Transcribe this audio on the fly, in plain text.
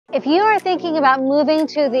If you are thinking about moving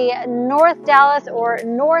to the North Dallas or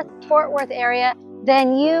North Fort Worth area,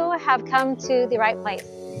 then you have come to the right place.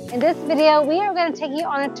 In this video, we are going to take you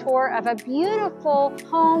on a tour of a beautiful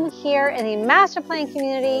home here in the master plan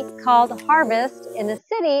community called Harvest in the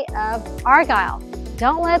city of Argyle.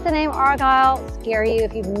 Don't let the name Argyle scare you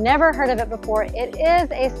if you've never heard of it before. It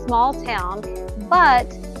is a small town, but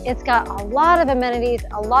it's got a lot of amenities,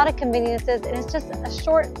 a lot of conveniences, and it's just a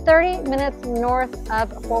short 30 minutes north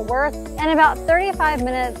of Fort Worth and about 35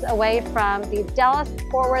 minutes away from the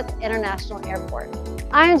Dallas-Fort Worth International Airport.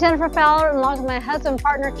 I'm Jennifer Fowler, and along with my husband,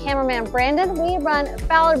 partner, cameraman Brandon, we run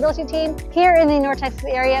Fowler Realty Team here in the North Texas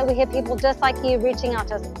area. We have people just like you reaching out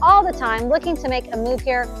to us all the time, looking to make a move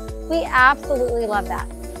here. We absolutely love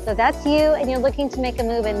that. So that's you, and you're looking to make a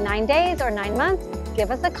move in 9 days or 9 months, give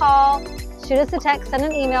us a call. Shoot us a text, send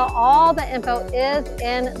an email. All the info is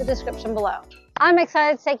in the description below. I'm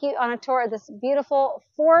excited to take you on a tour of this beautiful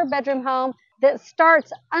 4-bedroom home that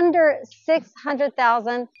starts under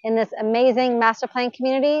 $600,000 in this amazing master plan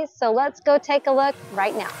community. So let's go take a look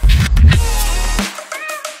right now.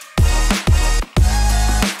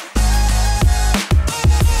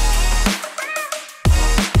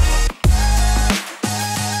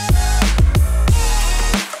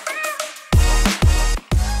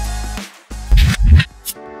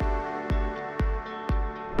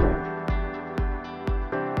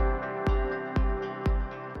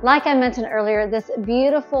 Like I mentioned earlier, this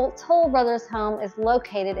beautiful Toll Brothers home is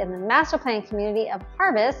located in the master plan community of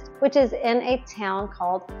Harvest, which is in a town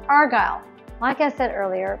called Argyle. Like I said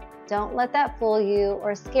earlier, don't let that fool you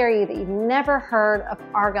or scare you that you've never heard of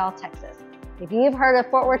Argyle, Texas. If you've heard of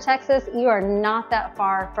Fort Worth, Texas, you are not that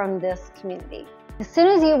far from this community. As soon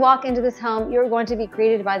as you walk into this home, you're going to be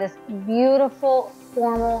greeted by this beautiful,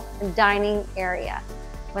 formal dining area.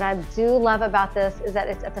 What I do love about this is that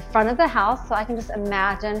it's at the front of the house, so I can just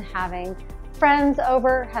imagine having friends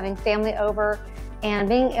over, having family over, and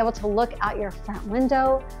being able to look out your front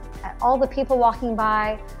window at all the people walking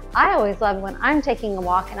by. I always love when I'm taking a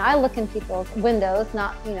walk and I look in people's windows,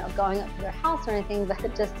 not going up to their house or anything, but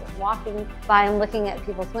just walking by and looking at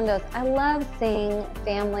people's windows. I love seeing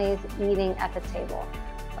families eating at the table.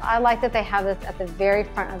 So I like that they have this at the very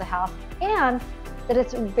front of the house, and that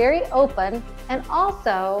it's very open, and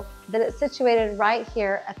also that it's situated right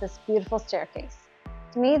here at this beautiful staircase.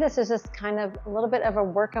 To me, this is just kind of a little bit of a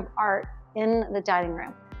work of art in the dining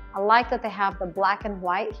room. I like that they have the black and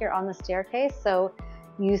white here on the staircase, so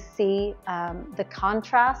you see the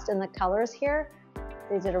contrast in the colors here.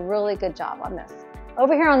 They did a really good job on this.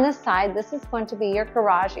 Over here on this side, this is going to be your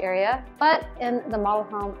garage area, but in the model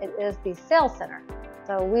home, it is the sales center,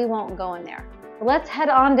 so we won't go in there. Let's head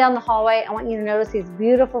on down the hallway. I want you to notice these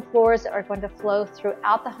beautiful floors that are going to flow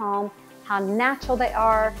throughout the home, how natural they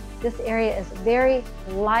are. This area is very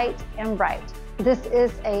light and bright. This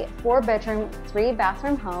is a 4-bedroom,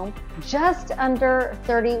 3-bathroom home, just under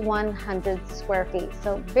 3,100 square feet.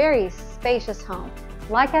 So very spacious home.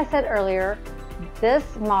 Like I said earlier,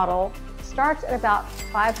 this model starts at about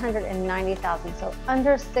 $590,000, so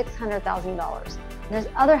under $600,000. There's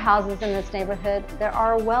other houses in this neighborhood that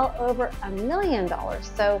are well over $1 million.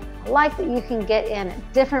 So I like that you can get in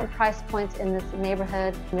at different price points in this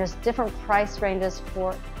neighborhood, and there's different price ranges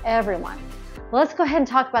for everyone. Well, let's go ahead and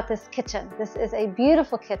talk about this kitchen. This is a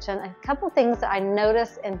beautiful kitchen. A couple things that I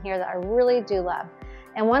noticed in here that I really do love.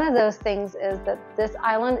 And one of those things is that this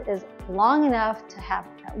island is long enough to have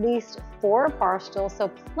at least 4 bar stools, so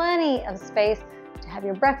plenty of space to have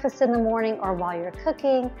your breakfast in the morning or while you're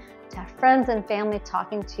cooking, to have friends and family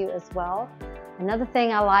talking to you as well. Another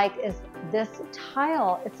thing I like is this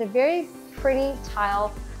tile. It's a very pretty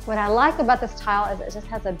tile. What I like about this tile is it just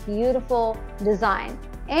has a beautiful design.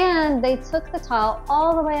 And they took the tile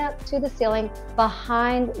all the way up to the ceiling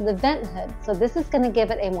behind the vent hood. So this is going to give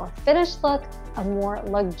it a more finished look, a more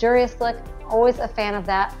luxurious look. Always a fan of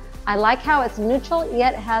that. I like how it's neutral,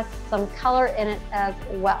 yet has some color in it as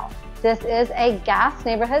well. This is a gas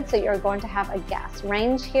neighborhood, so you're going to have a gas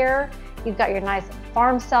range here. You've got your nice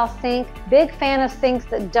farm-style sink. Big fan of sinks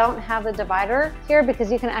that don't have the divider here,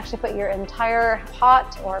 because you can actually put your entire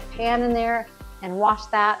pot or pan in there and wash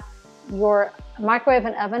that. Your microwave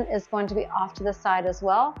and oven is going to be off to the side as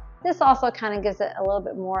well. This also kind of gives it a little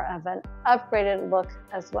bit more of an upgraded look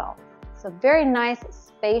as well. So very nice,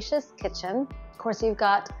 spacious kitchen. Of course, you've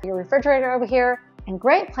got your refrigerator over here, and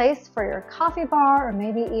great place for your coffee bar or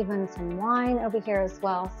maybe even some wine over here as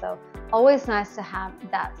well. So always nice to have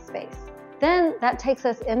that space. Then that takes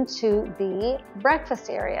us into the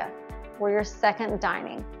breakfast area or your second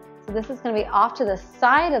dining. So this is going to be off to the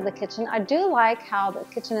side of the kitchen. I do like how the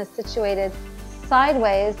kitchen is situated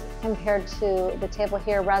sideways compared to the table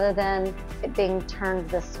here rather than it being turned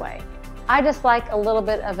this way. I just like a little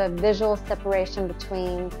bit of a visual separation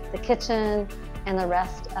between the kitchen and the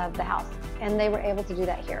rest of the house, and they were able to do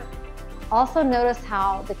that here. Also notice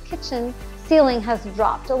how the kitchen ceiling has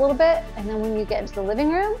dropped a little bit, and then when you get into the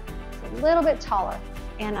living room, it's a little bit taller.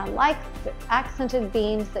 And I like the accented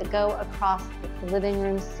beams that go across the living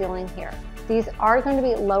room ceiling here. These are going to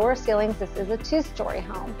be lower ceilings. This is a 2-story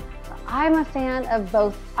home. But I'm a fan of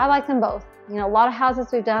both. I like them both. You know, a lot of houses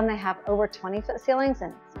we've done, they have over 20-foot ceilings,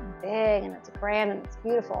 and it's big and it's grand and it's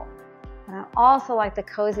beautiful. And I also like the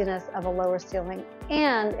coziness of a lower ceiling.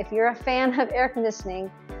 And if you're a fan of air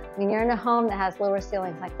conditioning, when you're in a home that has lower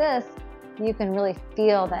ceilings like this, you can really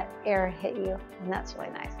feel that air hit you, and that's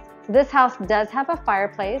really nice. So this house does have a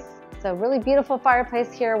fireplace. So really beautiful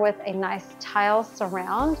fireplace here with a nice tile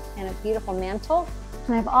surround and a beautiful mantle.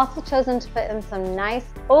 And I've also chosen to put in some nice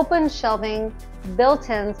open shelving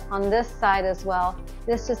built-ins on this side as well.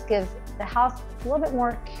 This just gives the house a little bit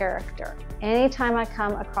more character. Anytime I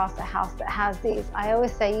come across a house that has these, I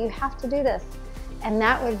always say you have to do this. And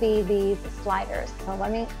that would be these sliders. So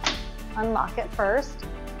let me unlock it first.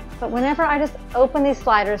 But whenever I just open these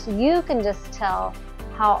sliders, you can just tell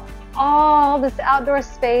how all this outdoor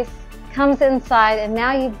space comes inside, and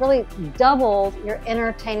now you've really doubled your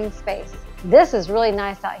entertaining space. This is really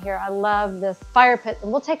nice out here. I love this fire pit,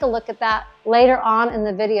 and we'll take a look at that later on in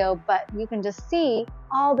the video, but you can just see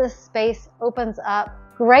all this space opens up.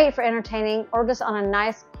 Great for entertaining or just on a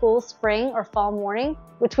nice cool spring or fall morning,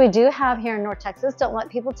 which we do have here in North Texas. Don't let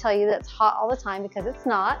people tell you that it's hot all the time, because it's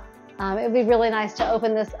not. It would be really nice to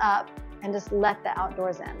open this up and just let the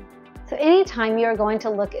outdoors in. So anytime you are going to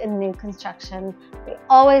look at new construction, we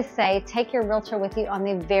always say take your realtor with you on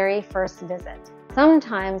the very first visit.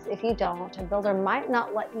 Sometimes if you don't, a builder might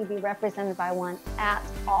not let you be represented by one at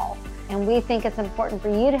all. And we think it's important for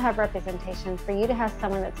you to have representation, for you to have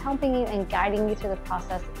someone that's helping you and guiding you through the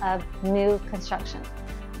process of new construction.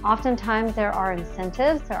 Oftentimes there are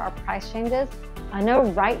incentives, there are price changes. I know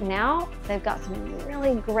right now they've got some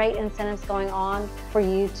really great incentives going on for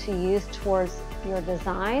you to use towards your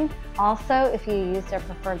design. Also, if you use their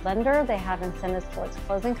preferred lender, they have incentives towards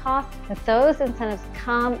closing costs, but those incentives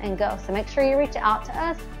come and go. So make sure you reach out to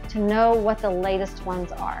us to know what the latest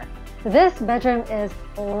ones are. This bedroom is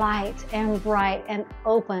light and bright and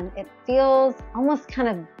open. It feels almost kind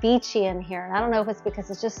of beachy in here. And I don't know if it's because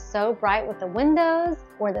it's just so bright with the windows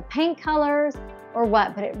or the paint colors or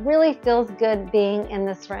what, but it really feels good being in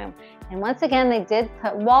this room. And once again, they did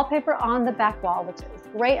put wallpaper on the back wall, which is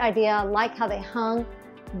a great idea. I like how they hung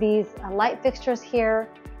these light fixtures here.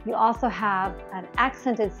 You also have an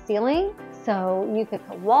accented ceiling, so you could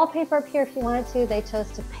put wallpaper up here if you wanted to. They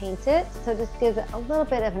chose to paint it, so it just gives it a little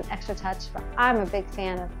bit of an extra touch, but I'm a big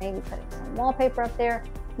fan of maybe putting some wallpaper up there.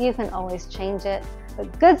 You can always change it.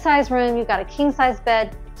 But good size room, you've got a king size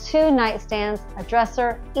bed, 2 nightstands, a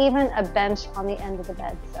dresser, even a bench on the end of the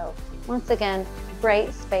bed. So once again,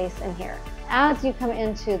 great space in here. As you come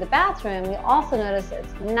into the bathroom, you also notice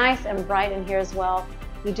it's nice and bright in here as well.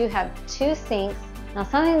 You do have 2 sinks. Now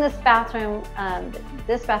something this bathroom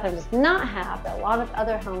does not have, that a lot of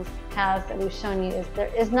other homes has that we've shown you, is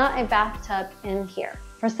there is not a bathtub in here.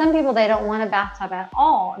 For some people, they don't want a bathtub at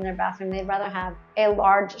all in their bathroom. They'd rather have a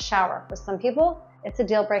large shower. For some people, it's a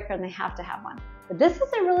deal breaker and they have to have one. But this is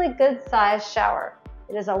a really good size shower.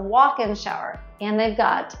 It is a walk-in shower, and they've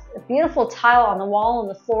got a beautiful tile on the wall and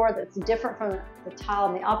the floor that's different from the tile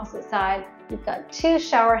on the opposite side. You've got 2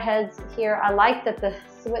 shower heads here. I like that the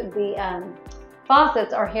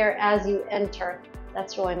faucets are here as you enter.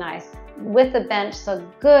 That's really nice. With the bench, so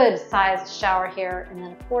good sized shower here. And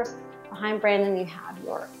then of course, behind Brandon, you have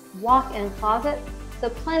your walk-in closet. So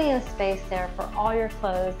plenty of space there for all your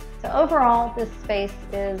clothes. So overall, this space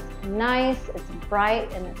is nice, it's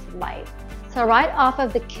bright, and it's light. So right off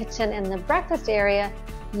of the kitchen in the breakfast area,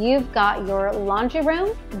 you've got your laundry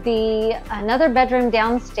room, another bedroom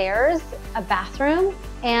downstairs, a bathroom,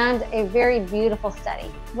 and a very beautiful study.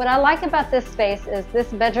 What I like about this space is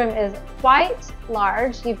this bedroom is quite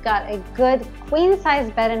large. You've got a good queen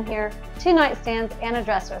size bed in here, 2 nightstands, and a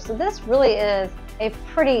dresser. So this really is a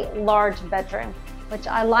pretty large bedroom, which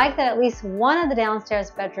I like that at least one of the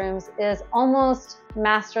downstairs bedrooms is almost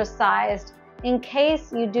master sized in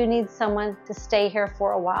case you do need someone to stay here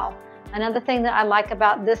for a while. Another thing that I like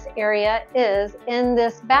about this area is in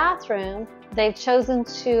this bathroom, they've chosen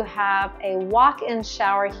to have a walk-in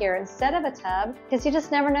shower here instead of a tub, because you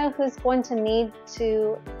just never know who's going to need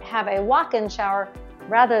to have a walk-in shower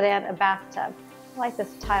rather than a bathtub. I like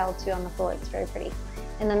this tile too on the floor, it's very pretty.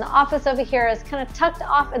 And then the office over here is kind of tucked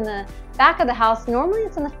off in the back of the house, normally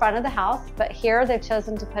it's in the front of the house, but here they've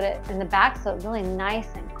chosen to put it in the back, so it's really nice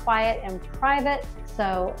and quiet and private.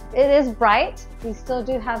 So it is bright. We still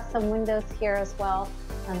do have some windows here as well.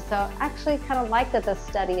 So I actually kind of like that the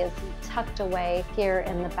study is tucked away here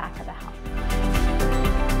in the back of the house.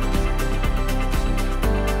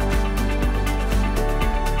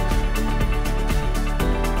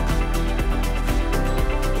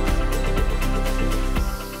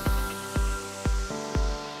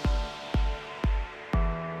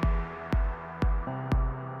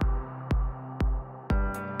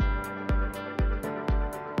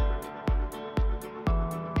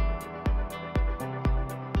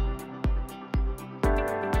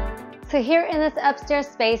 So here in this upstairs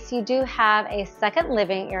space, you do have a second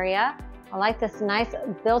living area. I like this nice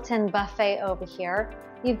built-in buffet over here.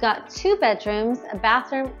 You've got 2 bedrooms, a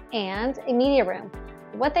bathroom, and a media room.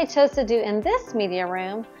 What they chose to do in this media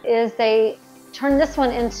room is they turned this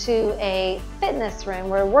one into a fitness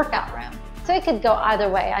room or a workout room. So it could go either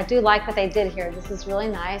way. I do like what they did here. This is really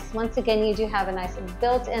nice. Once again, you do have a nice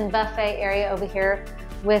built-in buffet area over here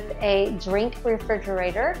with a drink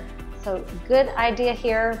refrigerator. So good idea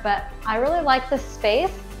here, but I really like this space.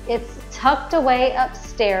 It's tucked away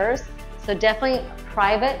upstairs, so definitely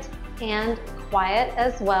private and quiet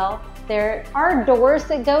as well. There are doors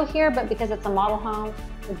that go here, but because it's a model home,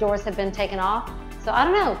 the doors have been taken off. So I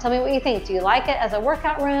don't know, tell me what you think. Do you like it as a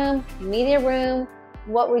workout room, media room?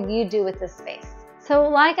 What would you do with this space? So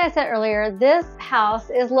like I said earlier, this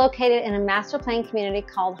house is located in a master plan community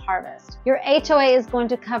called Harvest. Your HOA is going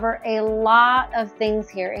to cover a lot of things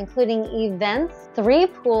here, including events, 3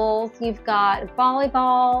 pools, you've got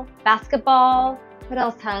volleyball, basketball, what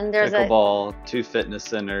else, hon? There's pickleball, 2 fitness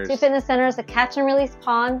centers. 2 fitness centers, a catch and release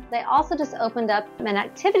pond. They also just opened up an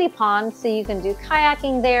activity pond so you can do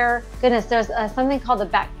kayaking there. Goodness, there's something called the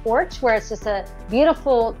back porch where it's just a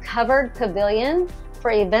beautiful covered pavilion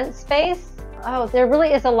for event space. Oh, there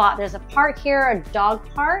really is a lot. There's a park here, a dog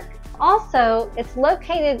park. Also, it's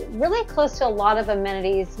located really close to a lot of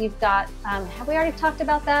amenities. You've got, have we already talked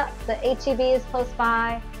about that? The HEB is close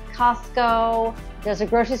by, Costco. There's a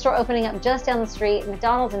grocery store opening up just down the street.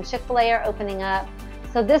 McDonald's and Chick-fil-A are opening up.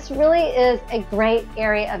 So this really is a great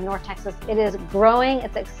area of North Texas. It is growing,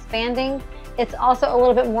 it's expanding. It's also a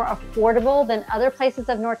little bit more affordable than other places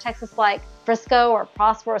of North Texas like Frisco or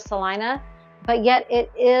Prosper or Salina. But yet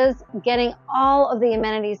it is getting all of the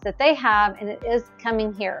amenities that they have, and it is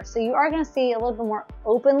coming here. So you are going to see a little bit more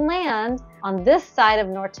open land on this side of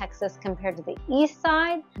North Texas compared to the east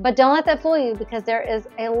side. But don't let that fool you, because there is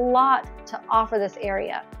a lot to offer this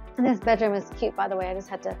area. And this bedroom is cute, by the way. I just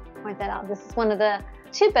had to point that out. This is one of the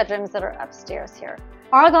 2 bedrooms that are upstairs here.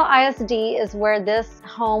 Argyle ISD is where this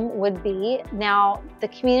home would be. Now, the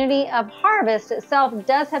community of Harvest itself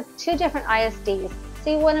does have 2 different ISDs. So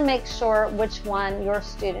you want to make sure which one your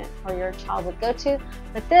student or your child would go to.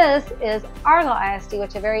 But this is Argyle ISD, which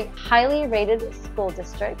is a very highly rated school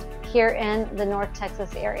district here in the North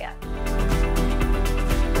Texas area.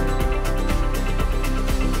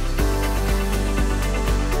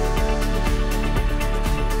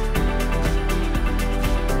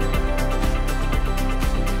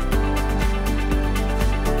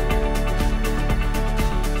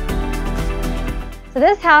 So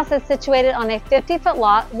this house is situated on a 50-foot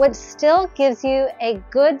lot, which still gives you a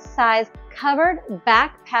good size covered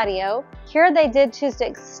back patio. Here they did choose to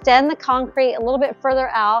extend the concrete a little bit further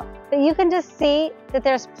out, but you can just see that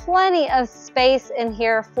there's plenty of space in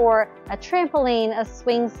here for a trampoline, a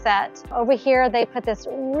swing set. Over here they put this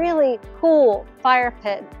really cool fire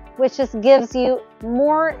pit, which just gives you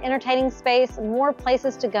more entertaining space, more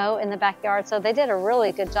places to go in the backyard. So they did a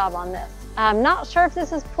really good job on this. I'm not sure if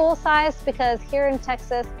this is pool sized, because here in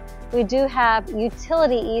Texas, we do have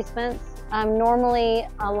utility easements normally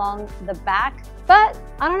along the back, but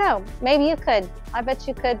I don't know, maybe you could. I bet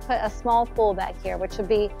you could put a small pool back here, which would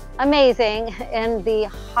be amazing in the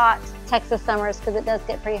hot Texas summers, because it does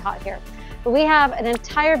get pretty hot here. But we have an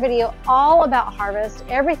entire video all about Harvest,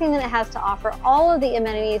 everything that it has to offer, all of the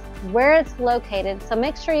amenities, where it's located. So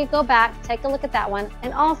make sure you go back, take a look at that one.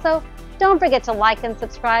 And also, don't forget to like and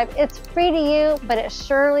subscribe. It's free to you, but it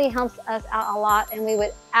surely helps us out a lot, and we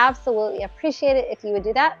would absolutely appreciate it if you would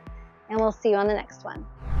do that. And we'll see you on the next one.